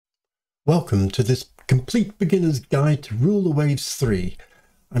Welcome to this complete beginner's guide to Rule the Waves 3.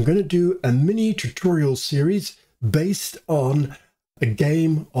 I'm going to do a mini tutorial series based on a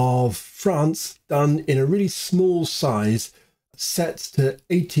game of France done in a really small size, set to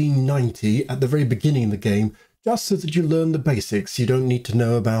 1890 at the very beginning of the game, just so that you learn the basics. You don't need to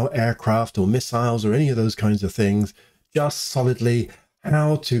know about aircraft or missiles or any of those kinds of things, just solidly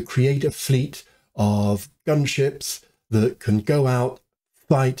how to create a fleet of gunships that can go out,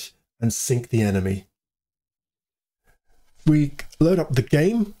 fight, and sink the enemy. We load up the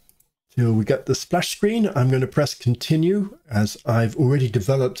game till we get the splash screen. I'm going to press continue as I've already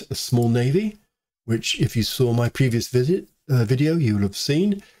developed a small navy, which if you saw my previous video, you'll have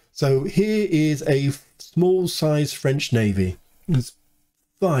seen. So here is a small size French navy. It's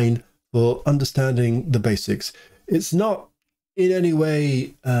fine for understanding the basics. It's not in any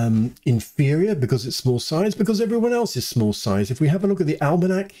way inferior because it's small size, because everyone else is small size. If we have a look at the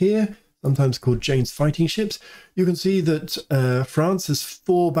almanac here, sometimes called Jane's fighting ships, you can see that France has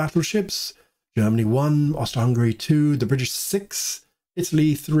 4 battleships, Germany 1, Austro-Hungary 2, the British 6,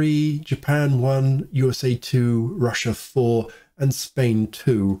 Italy 3, Japan 1, USA 2, Russia 4, and Spain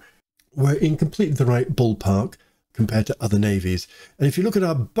 2. We're in completely the right ballpark compared to other navies. And if you look at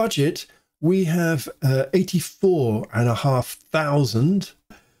our budget, we have 84,500,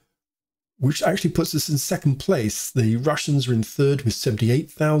 which actually puts us in second place. The Russians are in third with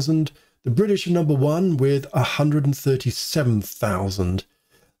 78,000. The British are number 1 with 137,000.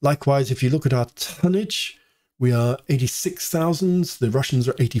 Likewise, if you look at our tonnage, we are 86,000. The Russians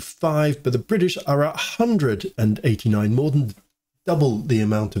are 85, but the British are at 189, more than double the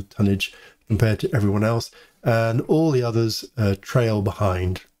amount of tonnage compared to everyone else. And all the others trail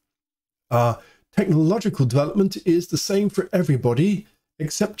behind. Our technological development is the same for everybody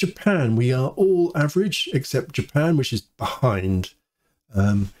except Japan. We are all average except Japan, which is behind.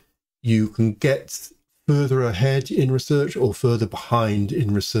 You can get further ahead in research or further behind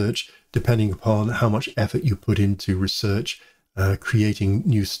in research, depending upon how much effort you put into research, creating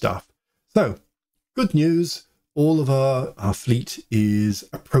new stuff. So, good news, all of our fleet is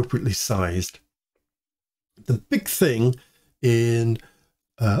appropriately sized. The big thing in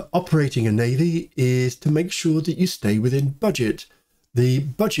operating a navy is to make sure that you stay within budget. The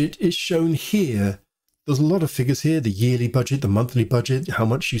budget is shown here. There's a lot of figures here: the yearly budget, the monthly budget, how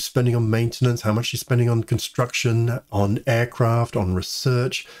much you're spending on maintenance, how much you're spending on construction, on aircraft, on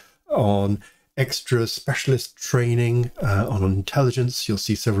research, on extra specialist training, on intelligence. You'll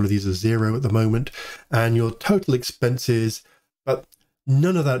see several of these are 0 at the moment, and your total expenses, but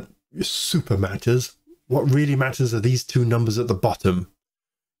none of that super matters. What really matters are these 2 numbers at the bottom: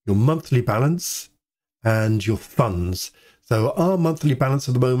 your monthly balance and your funds. So our monthly balance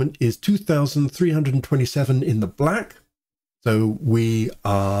at the moment is 2,327 in the black. So we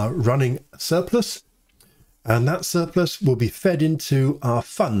are running a surplus, and that surplus will be fed into our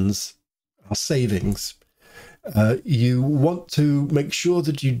funds, our savings. You want to make sure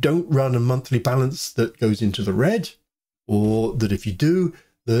that you don't run a monthly balance that goes into the red, or that if you do,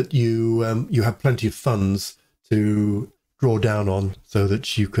 that you have plenty of funds to draw down on so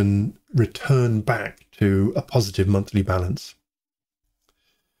that you can return back to a positive monthly balance.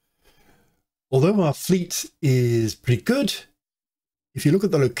 Although our fleet is pretty good, if you look at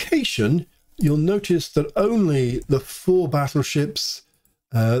the location, you'll notice that only the 4 battleships,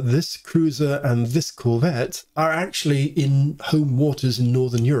 this cruiser and this corvette, are actually in home waters in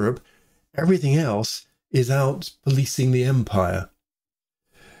Northern Europe. Everything else is out policing the empire.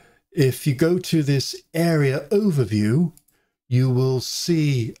 If you go to this area overview, you will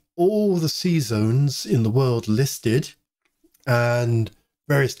see all the sea zones in the world listed and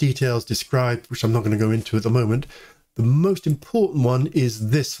various details described, which I'm not going to go into at the moment. The most important one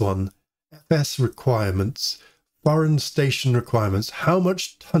is this one: FS requirements, foreign station requirements. How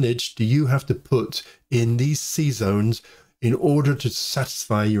much tonnage do you have to put in these sea zones in order to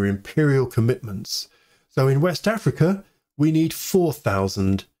satisfy your imperial commitments? So in West Africa, we need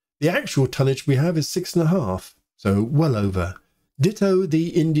 4,000. The actual tonnage we have is 6.5, so well over. Ditto the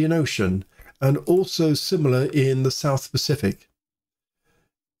Indian Ocean, and also similar in the South Pacific.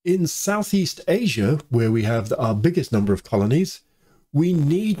 In Southeast Asia, where we have our biggest number of colonies, we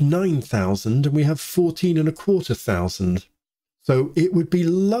need 9,000 and we have 14,250. So it would be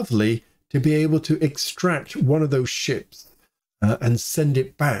lovely to be able to extract one of those ships and send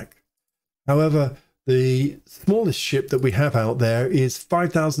it back. However, the smallest ship that we have out there is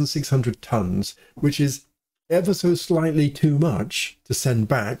 5,600 tons, which is ever so slightly too much to send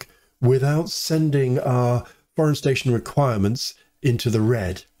back without sending our foreign station requirements into the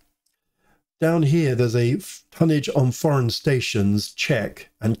red. down here, there's a tonnage on foreign stations check,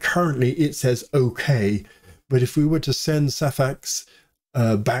 and currently it says OK. But if we were to send SAFAX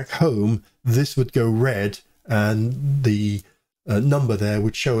back home, this would go red, and the number there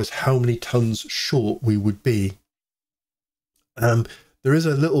would show us how many tons short we would be. There is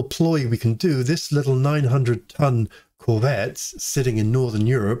a little ploy we can do. This little 900-ton corvette sitting in Northern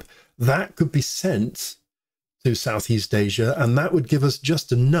Europe, that could be sent to Southeast Asia, and that would give us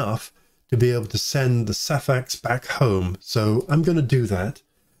just enough to be able to send the SAFAX back home. So I'm going to do that.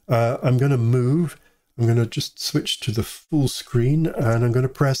 I'm going to move. I'm going to just switch to the full screen, and I'm going to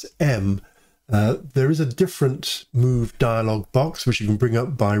press M. There is a different move dialog box which you can bring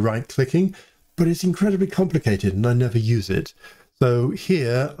up by right-clicking, but it's incredibly complicated and I never use it. So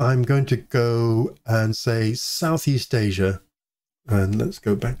here I'm going to go and say Southeast Asia, and let's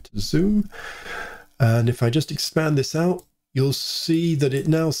go back to zoom. And if I just expand this out, you'll see that it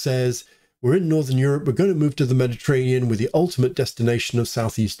now says we're in Northern Europe, we're going to move to the Mediterranean with the ultimate destination of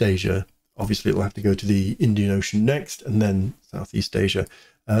Southeast Asia. Obviously it'll have to go to the Indian Ocean next and then Southeast Asia.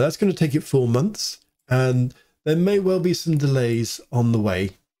 That's going to take it 4 months, and there may well be some delays on the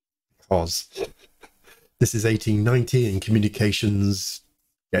way because this is 1890 and communications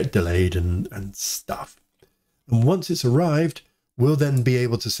get delayed and stuff. And once it's arrived, we'll then be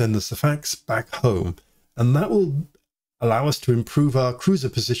able to send the SAFAX back home, and that will allow us to improve our cruiser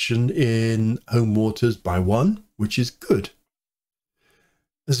position in home waters by 1, which is good.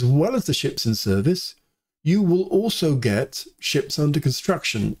 As well as the ships in service, you will also get ships under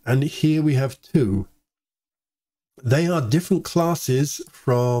construction, and here we have 2. They are different classes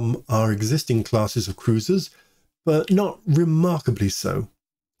from our existing classes of cruisers, but not remarkably so.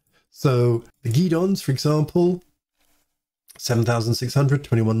 So the Guidons, for example, 7,600,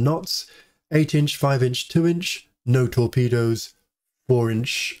 21 knots, 8-inch, 5-inch, 2-inch, no torpedoes,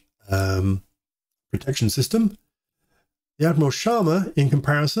 4-inch protection system. The Admiral Sharma, in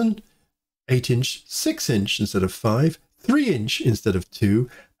comparison, 8-inch, 6-inch instead of 5, 3-inch instead of 2,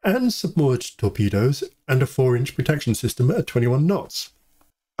 and submerged torpedoes, and a 4-inch protection system at 21 knots.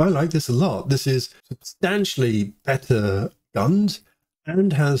 I like this a lot. This is substantially better gunned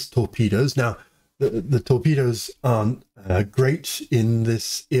and has torpedoes. Now, the torpedoes aren't great in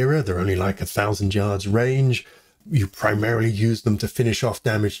this era. They're only like 1,000 yards range. You primarily use them to finish off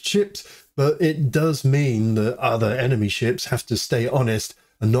damaged ships, but it does mean that other enemy ships have to stay honest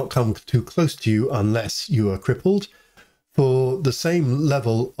and not come too close to you unless you are crippled for the same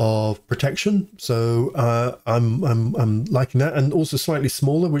level of protection. So I'm liking that, and also slightly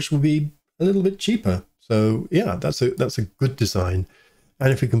smaller, which will be a little bit cheaper. So yeah, that's a good design.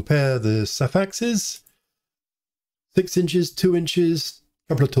 And if we compare the SAFAXes, 6 inches, 2 inches,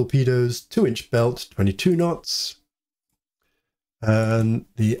 couple of torpedoes, 2-inch belt, 22 knots, and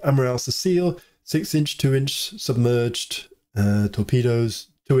the Amiral Cecile, 6-inch, 2-inch submerged torpedoes,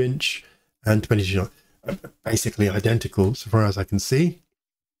 2-inch and 22 knots. Basically identical so far as I can see.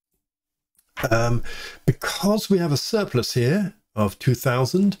 Because we have a surplus here of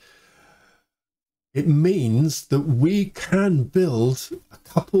 2,000, it means that we can build a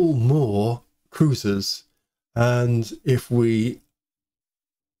couple more cruisers. And if we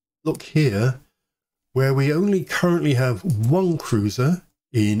look here, where we only currently have 1 cruiser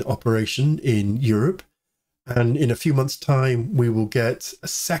in operation in Europe, and in a few months' time we will get a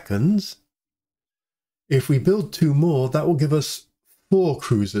second. If we build 2 more, that will give us 4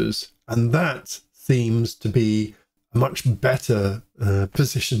 cruisers, and that seems to be a much better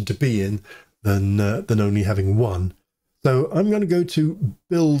position to be in than only having 1. So I'm going to go to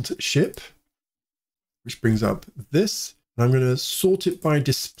build ship, which brings up this. I'm going to sort it by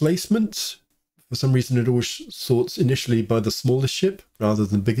displacement. For some reason, it always sorts initially by the smallest ship rather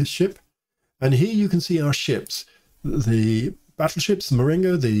than the biggest ship. And here you can see our ships. The battleships, the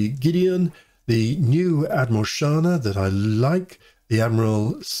Marengo, the Gideon, the new Admiral Sharma that I like, the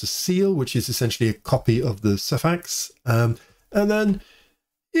Admiral Cecile, which is essentially a copy of the SAFAX. And then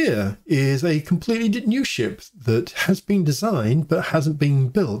here is a completely new ship that has been designed but hasn't been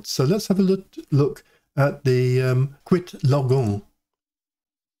built. So let's have a look at the Quit Logon.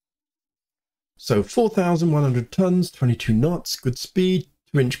 So 4,100 tons, 22 knots, good speed,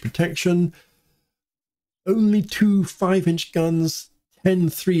 2-inch protection, only 2 5-inch guns, 10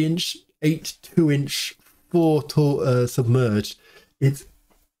 3-inch, 8 2-inch, 4 submerged.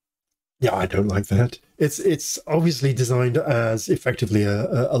 Yeah, I don't like that. It's obviously designed as effectively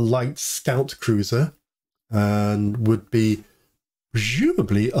a light scout cruiser and would be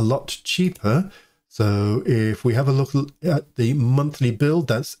presumably a lot cheaper. So if we have a look at the monthly build,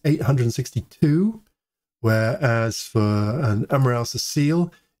 that's 862, whereas for an Amiral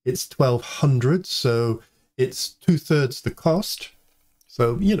Cecile, it's 1,200, so it's 2/3 the cost.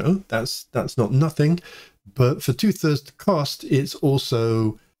 So, you know, that's not nothing. But for 2/3 the cost, it's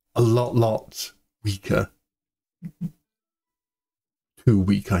also a lot weaker. Too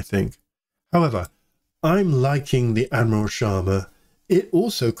weak, I think. However, I'm liking the Admiral Sharma. It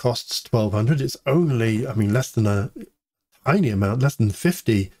also costs 1,200. It's only, I mean, less than a tiny amount, less than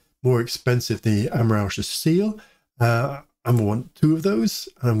 50 more expensive than the Admiral's Seal. I'm going to want 2 of those,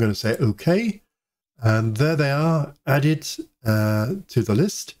 and I'm going to say okay. And there they are, added to the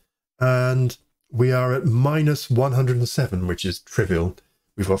list. And we are at -107, which is trivial.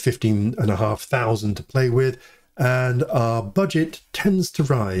 We've got 15,500 to play with, and our budget tends to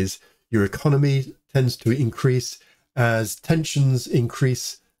rise. Your economy tends to increase as tensions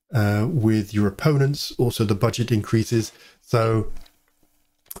increase with your opponents. Also, the budget increases. So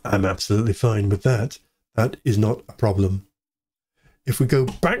I'm absolutely fine with that. That is not a problem. If we go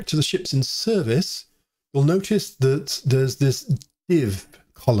back to the ships in service, you'll notice that there's this div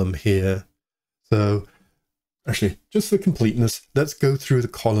column here. So actually, just for completeness, let's go through the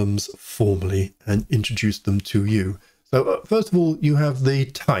columns formally and introduce them to you. So first of all, you have the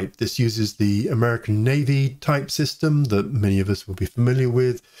type. This uses the American Navy type system that many of us will be familiar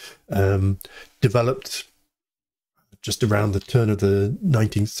with, developed just around the turn of the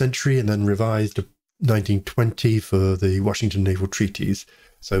 19th century and then revised 1920 for the Washington Naval Treaties.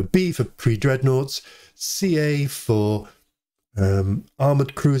 So B for pre-dreadnoughts, CA for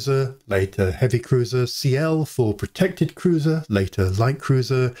armored cruiser, later heavy cruiser, CL for protected cruiser, later light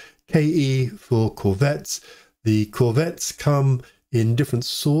cruiser, KE for corvettes. The corvettes come in different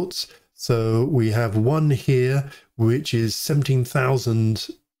sorts. So we have one here, which is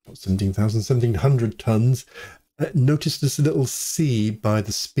 1,700 tons. Notice this little C by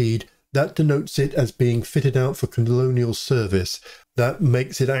the speed. That denotes it as being fitted out for colonial service. That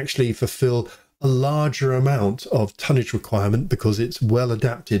makes it actually fulfill a larger amount of tonnage requirement because it's well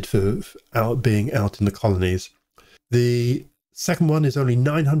adapted for being out in the colonies. The second one is only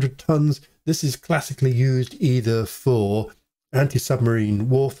 900 tons. This is classically used either for anti-submarine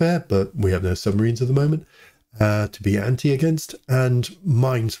warfare, but we have no submarines at the moment to be anti against, and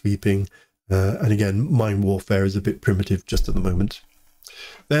minesweeping. And again, mine warfare is a bit primitive just at the moment.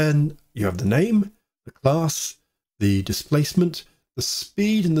 Then you have the name, the class, the displacement, the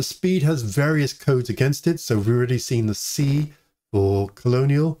speed, and the speed has various codes against it. So we've already seen the C for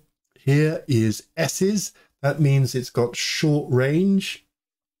colonial. Here is S's. That means it's got short range.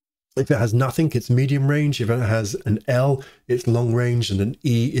 If it has nothing, it's medium range. If it has an L, it's long range, and an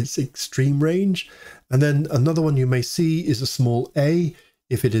E, it's extreme range. And then another one you may see is a small a.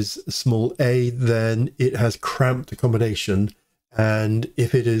 If it is a small a, then it has cramped accommodation. And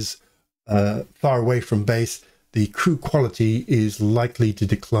if it is far away from base, the crew quality is likely to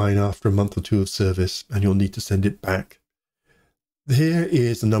decline after a month or 2 of service, and you'll need to send it back. Here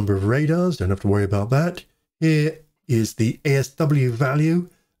is the number of radars. Don't have to worry about that. Here is the ASW value.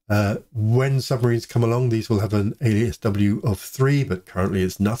 When submarines come along, these will have an ASW of 3, but currently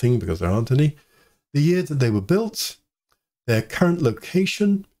it's nothing because there aren't any. The year that they were built, their current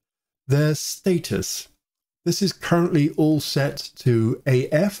location, their status. This is currently all set to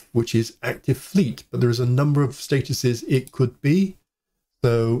AF, which is active fleet, but there is a number of statuses it could be.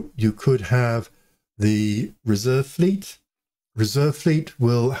 So you could have the reserve fleet. Reserve fleet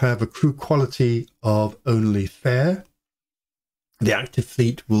will have a crew quality of only fair. The active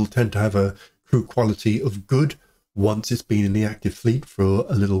fleet will tend to have a crew quality of good once it's been in the active fleet for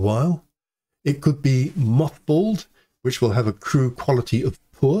a little while. It could be mothballed, which will have a crew quality of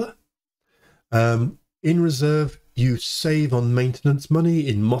poor. In reserve, you save on maintenance money.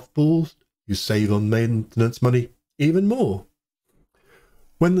 In mothballs, you save on maintenance money even more.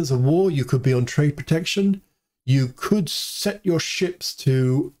 When there's a war, you could be on trade protection. You could set your ships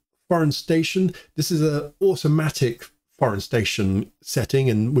to foreign station. This is an automatic foreign station setting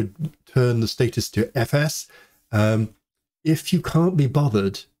and would turn the status to FS. If you can't be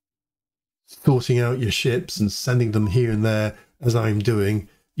bothered sorting out your ships and sending them here and there, as I'm doing,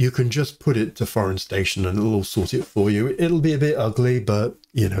 you can just put it to foreign station and it'll sort it for you. It'll be a bit ugly, but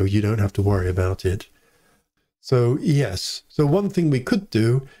you know, you don't have to worry about it. So yes, so one thing we could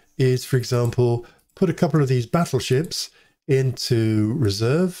do is, for example, put a couple of these battleships into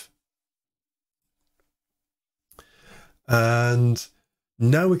reserve. And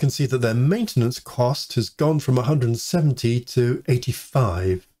now we can see that their maintenance cost has gone from 170 to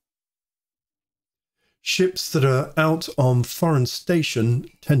 85. Ships that are out on foreign station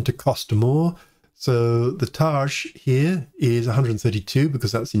tend to cost more. So the Taj here is 132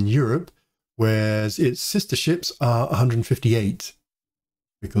 because that's in Europe, whereas its sister ships are 158.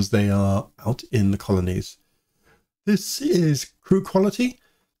 because they are out in the colonies. This is crew quality.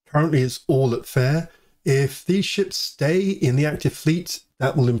 Currently it's all at fair. If these ships stay in the active fleet,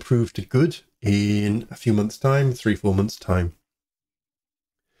 that will improve to good in a few months' time, 3-4 months' time.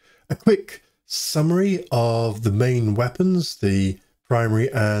 A quick summary of the main weapons, the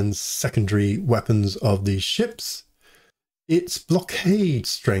primary and secondary weapons of these ships. It's blockade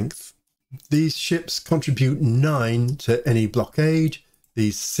strength. These ships contribute 9 to any blockade,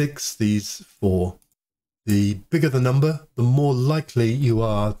 these 6, these 4. The bigger the number, the more likely you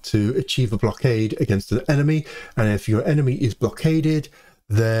are to achieve a blockade against an enemy, and if your enemy is blockaded,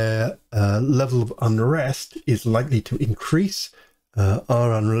 their level of unrest is likely to increase.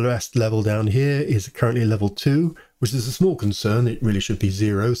 Our unrest level down here is currently level 2, which is a small concern. It really should be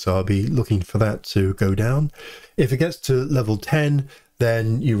 0, so I'll be looking for that to go down. If it gets to level 10,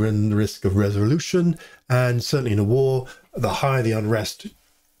 then you run the risk of resolution, and certainly in a war, the higher the unrest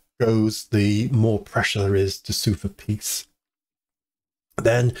goes, the more pressure there is to sue for peace.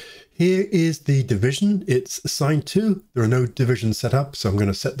 Then here is the division it's assigned to. There are no divisions set up, so I'm going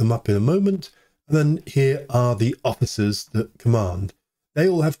to set them up in a moment. And then here are the officers that command. They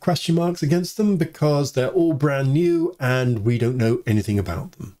all have question marks against them because they're all brand new and we don't know anything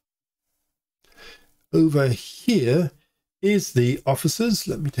about them. Over here is the officers.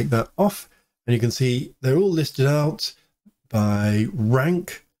 Let me take that off. And you can see they're all listed out by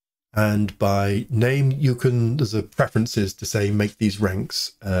rank and by name. There's a preferences to say make these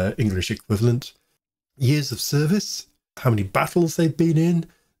ranks English equivalent. Years of service, how many battles they've been in,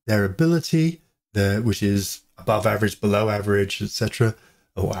 their ability, which is above average, below average, etc.,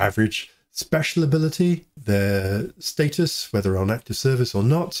 or average. Special ability, their status, whether on active service or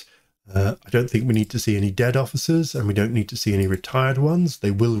not. I don't think we need to see any dead officers, and we don't need to see any retired ones.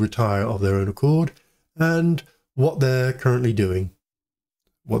 They will retire of their own accord. And what they're currently doing,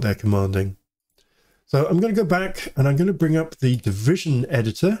 what they're commanding. So I'm going to go back and I'm going to bring up the division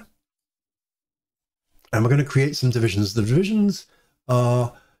editor. And we're going to create some divisions. The divisions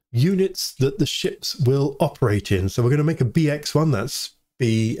are units that the ships will operate in. So we're going to make a BX1, that's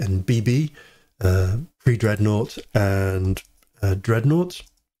B and BB, Pre-Dreadnought and Dreadnought.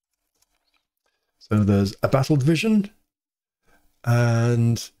 So there's a battle division,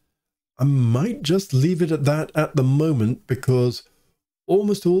 and I might just leave it at that at the moment because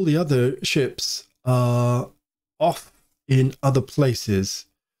almost all the other ships are off in other places.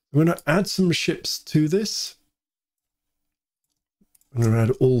 I'm going to add some ships to this. I'm going to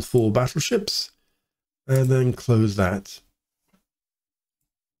add all 4 battleships and then close that.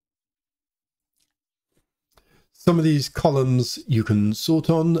 Some of these columns you can sort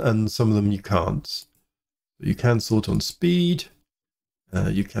on and some of them you can't. You can sort on speed,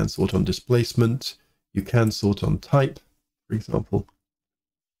 you can sort on displacement, you can sort on type, for example.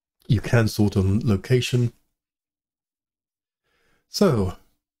 You can sort on location. So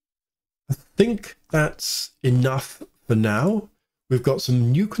I think that's enough for now. We've got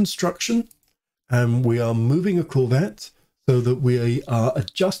some new construction and we are moving a corvette so that we are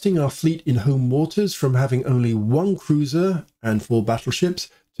adjusting our fleet in home waters from having only 1 cruiser and 4 battleships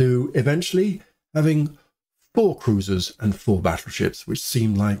to eventually having 4 cruisers and 4 battleships, which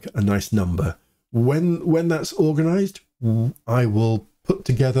seem like a nice number. When that's organized, I will put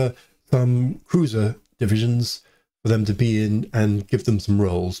together some cruiser divisions for them to be in and give them some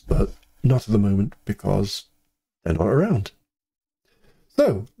roles, but not at the moment because they're not around.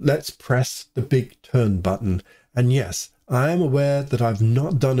 So let's press the big turn button. And yes, I am aware that I've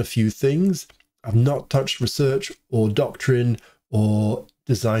not done a few things. I've not touched research or doctrine or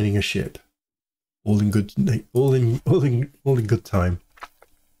designing a ship. All in good time.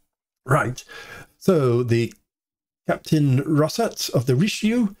 Right. So the Captain Rossat of the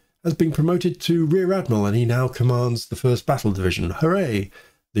Richelieu has been promoted to Rear Admiral, and he now commands the 1st Battle Division. Hooray!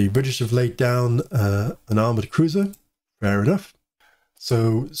 The British have laid down an armoured cruiser. Fair enough.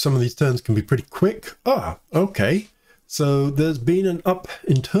 So some of these turns can be pretty quick. Ah, okay. So there's been an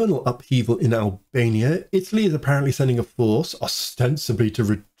internal upheaval in Albania. Italy is apparently sending a force, ostensibly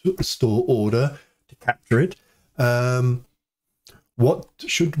to restore order, to capture it. What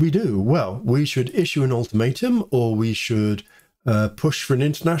should we do? Well, we should issue an ultimatum, or we should push for an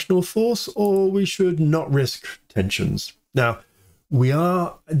international force, or we should not risk tensions. Now, we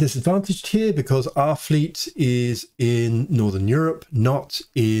are disadvantaged here because our fleet is in Northern Europe, not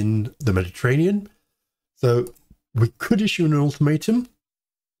in the Mediterranean. So we could issue an ultimatum.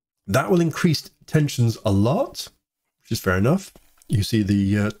 That will increase tensions a lot, which is fair enough. You see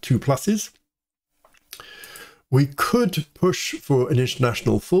the 2 pluses. We could push for an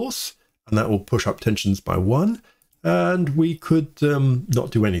international force, and that will push up tensions by 1. and we could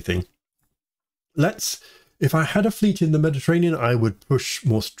not do anything. If I had a fleet in the Mediterranean, I would push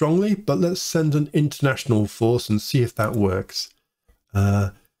more strongly, but let's send an international force and see if that works.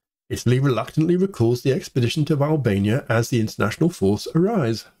 Italy reluctantly recalls the expedition to Albania as the international force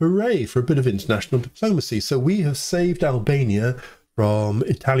arrives. Hooray for a bit of international diplomacy. So we have saved Albania from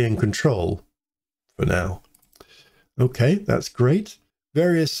Italian control for now. Okay, that's great.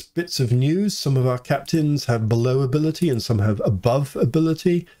 Various bits of news. Some of our captains have below ability and some have above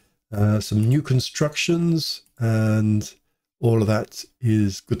ability. Some new constructions, and all of that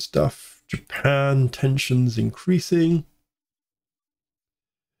is good stuff. Japan, tensions increasing.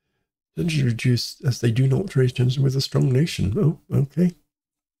 Tensions reduced as they do not raise tension with a strong nation. Oh, okay.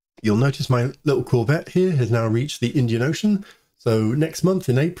 You'll notice my little corvette here has now reached the Indian Ocean. So next month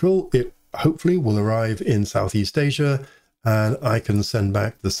in April, it hopefully will arrive in Southeast Asia, and I can send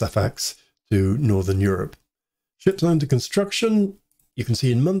back the Safax to Northern Europe. Ships under construction, you can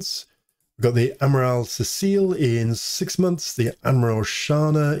see in months. We've got the Amiral Cecile in 6 months, the Admiral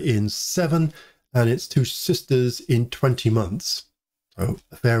Shana in 7, and its two sisters in 20 months. So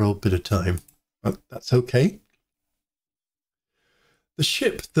a fair old bit of time, but that's okay. The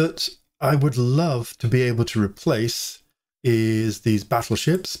ship that I would love to be able to replace is these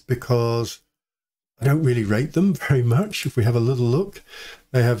battleships, because I don't really rate them very much. If we have a little look,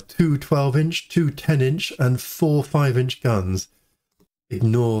 they have 2 12-inch, 2 10-inch, and 4 5-inch guns.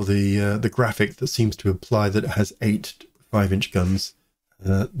 Ignore the graphic that seems to imply that it has 8 5-inch guns.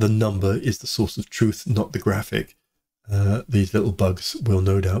 The number is the source of truth, not the graphic. These little bugs will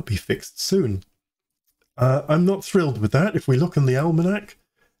no doubt be fixed soon. I'm not thrilled with that. If we look in the almanac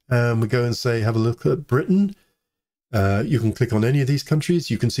and we go and say, have a look at Britain, you can click on any of these countries.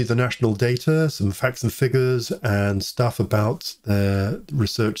 You can see the national data, some facts and figures, and stuff about their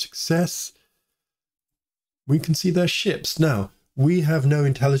research success. We can see their ships. Now, we have no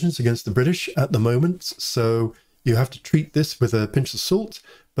intelligence against the British at the moment, so you have to treat this with a pinch of salt.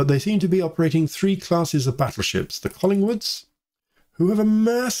 But they seem to be operating 3 classes of battleships. The Collingwoods, who have a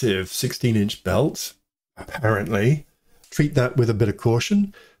massive 16-inch belt, apparently. Treat that with a bit of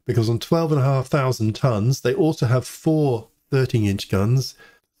caution, because on 12,500 tons, they also have 4 13-inch guns,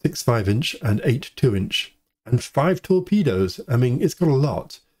 6 5-inch and 8 2-inch, and 5 torpedoes. I mean, it's got a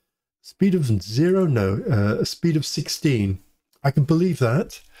lot. Speed of 0? No, a speed of 16. I can believe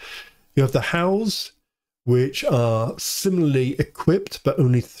that. You have the Howes, which are similarly equipped, but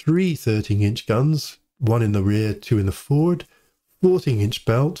only 3 13-inch guns, 1 in the rear, 2 in the forward, 14-inch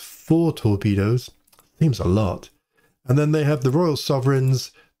belt, 4 torpedoes. Seems a lot. And then they have the Royal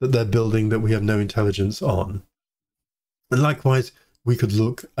Sovereigns that they're building that we have no intelligence on. And likewise, we could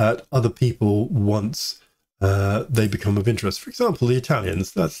look at other people once they become of interest. For example, the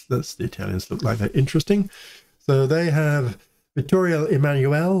Italians. That's the Italians look like they're interesting. So they have Vittorio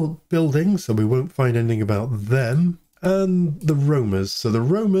Emanuele building, so we won't find anything about them. And the Romas. So the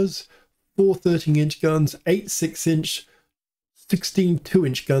Romas, 4 13-inch guns, 8 6-inch, 16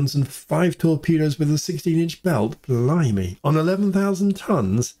 2-inch guns, and 5 torpedoes with a 16-inch belt. Blimey. On 11,000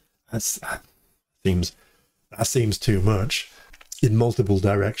 tons? That seems too much in multiple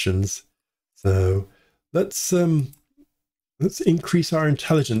directions. So let's increase our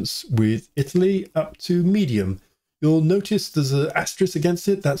intelligence with Italy up to medium. You'll notice there's an asterisk against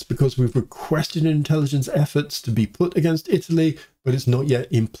it. That's because we've requested intelligence efforts to be put against Italy, but it's not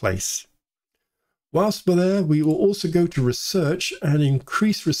yet in place. Whilst we're there, we will also go to research and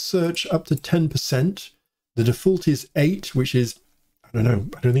increase research up to 10%. The default is 8, which is, I don't know,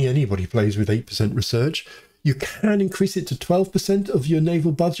 I don't think anybody plays with 8% research. You can increase it to 12% of your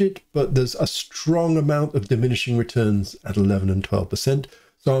naval budget, but there's a strong amount of diminishing returns at 11 and 12%.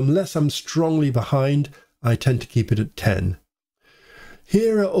 So unless I'm strongly behind, I tend to keep it at 10.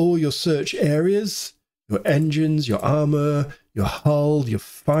 Here are all your search areas, your engines, your armor, your hull, your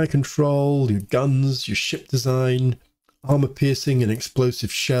fire control, your guns, your ship design, armor piercing and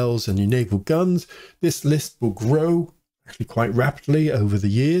explosive shells, and your naval guns. This list will grow actually quite rapidly over the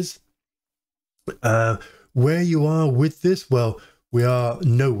years. Where you are with this, well, we are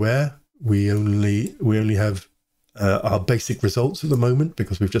nowhere. We only have our basic results at the moment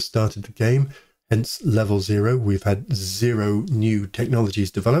because we've just started the game. Hence level 0. We've had 0 new technologies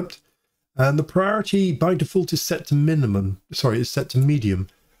developed. And the priority by default is set to minimum. Sorry, it's set to medium.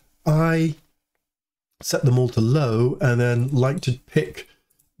 I set them all to low and then like to pick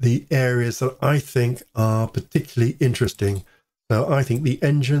the areas that I think are particularly interesting. So I think the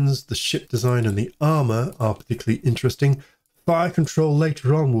engines, the ship design, and the armor are particularly interesting. Fire control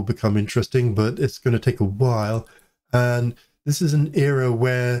later on will become interesting, but it's going to take a while. And this is an era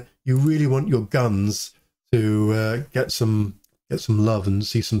where you really want your guns to get some love and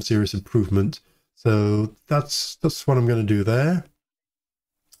see some serious improvement. So that's what I'm going to do there.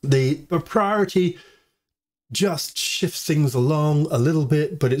 The priority just shifts things along a little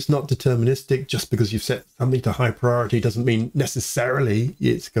bit, but it's not deterministic. Just because you've set something to high priority doesn't mean necessarily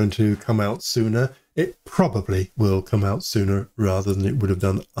it's going to come out sooner. It probably will come out sooner rather than it would have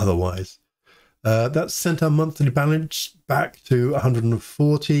done otherwise. That's sent our monthly balance back to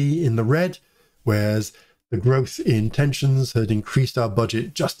 140 in the red, whereas the growth in tensions had increased our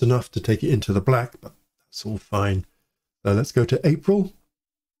budget just enough to take it into the black, but that's all fine. So let's go to April.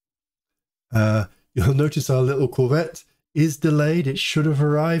 You'll notice our little corvette is delayed. It should have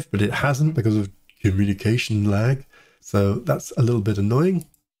arrived, but it hasn't because of communication lag. So that's a little bit annoying.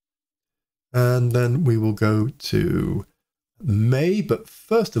 And then we will go to May. But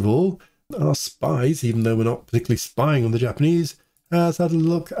first of all, our spies, even though we're not particularly spying on the Japanese, has had a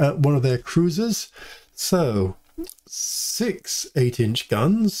look at one of their cruisers. So 6 8-inch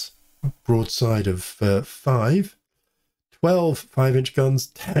guns, broadside of 5, 12 5-inch guns,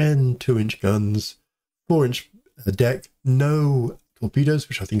 10 2-inch guns, 4-inch deck, no torpedoes,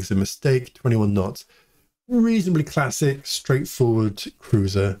 which I think is a mistake, 21 knots. Reasonably classic, straightforward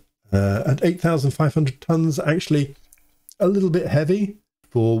cruiser. At 8,500 tons, actually a little bit heavy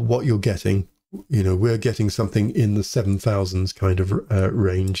for what you're getting. You know, we're getting something in the 7,000s kind of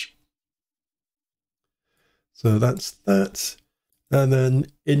range. So that's that. And then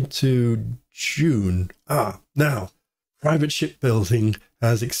into June. Now, private shipbuilding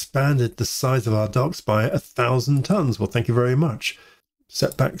has expanded the size of our docks by 1,000 tons. Well, thank you very much.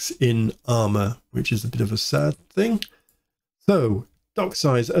 Setbacks in armor, which is a bit of a sad thing. So, dock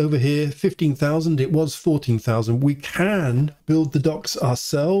size over here, 15,000. It was 14,000. We can build the docks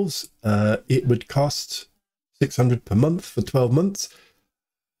ourselves. It would cost 600 per month for 12 months.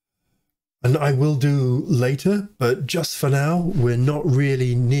 And I will do later, but just for now, we're not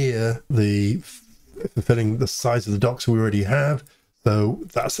really near the fulfilling the size of the docks we already have. So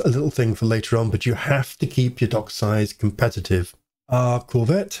that's a little thing for later on, but you have to keep your dock size competitive. Our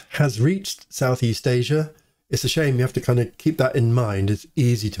corvette has reached Southeast Asia. It's a shame, you have to kind of keep that in mind. It's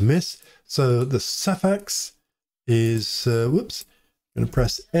easy to miss. So the suffix is, whoops, I'm going to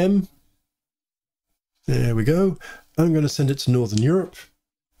press M. There we go. I'm going to send it to Northern Europe.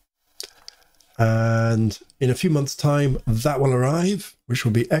 And in a few months' time, that will arrive, which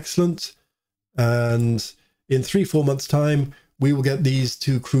will be excellent. And in 3-4 months' time, we will get these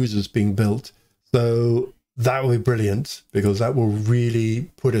 2 cruisers being built. So that will be brilliant, because that will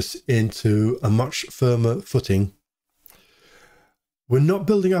really put us into a much firmer footing. We're not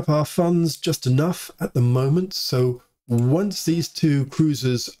building up our funds just enough at the moment. So once these 2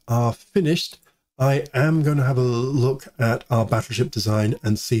 cruisers are finished, I am going to have a look at our battleship design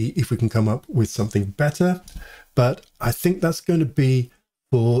and see if we can come up with something better. But I think that's going to be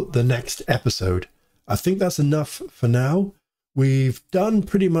for the next episode. I think that's enough for now. We've done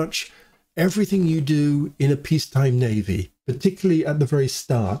pretty much everything you do in a peacetime navy, particularly at the very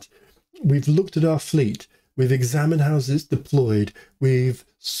start. We've looked at our fleet. We've examined how it's deployed. We've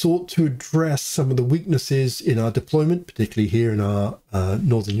sought to address some of the weaknesses in our deployment, particularly here in our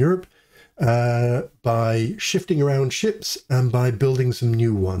Northern Europe, by shifting around ships and by building some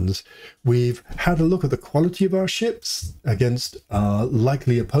new ones. We've had a look at the quality of our ships against our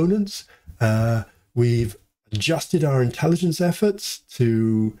likely opponents. We've adjusted our intelligence efforts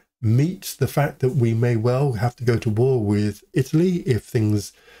to meet the fact that we may well have to go to war with Italy if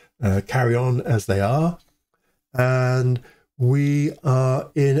things carry on as they are. And we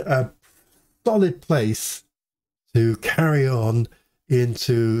are in a solid place to carry on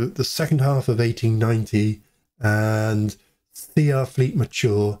into the second half of 1890 and see our fleet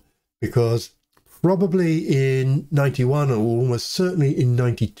mature, because probably in 91 or almost certainly in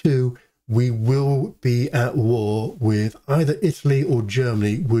 92 we will be at war with either Italy or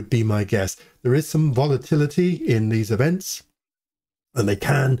Germany, would be my guess. There is some volatility in these events,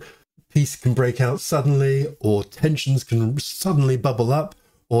 and peace can break out suddenly, or tensions can suddenly bubble up,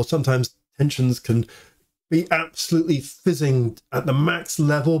 or sometimes tensions can be absolutely fizzing at the max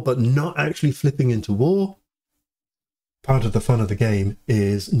level, but not actually flipping into war. Part of the fun of the game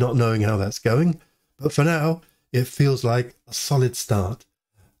is not knowing how that's going. But for now, it feels like a solid start.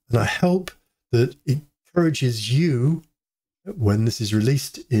 And I hope that it encourages you, when this is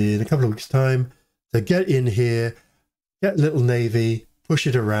released in a couple of weeks' time, to get in here, get a little navy, push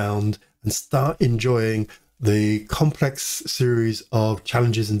it around, and start enjoying the complex series of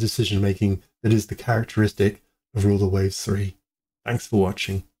challenges and decision-making that is the characteristic of Rule the Waves 3. Thanks for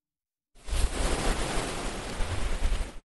watching.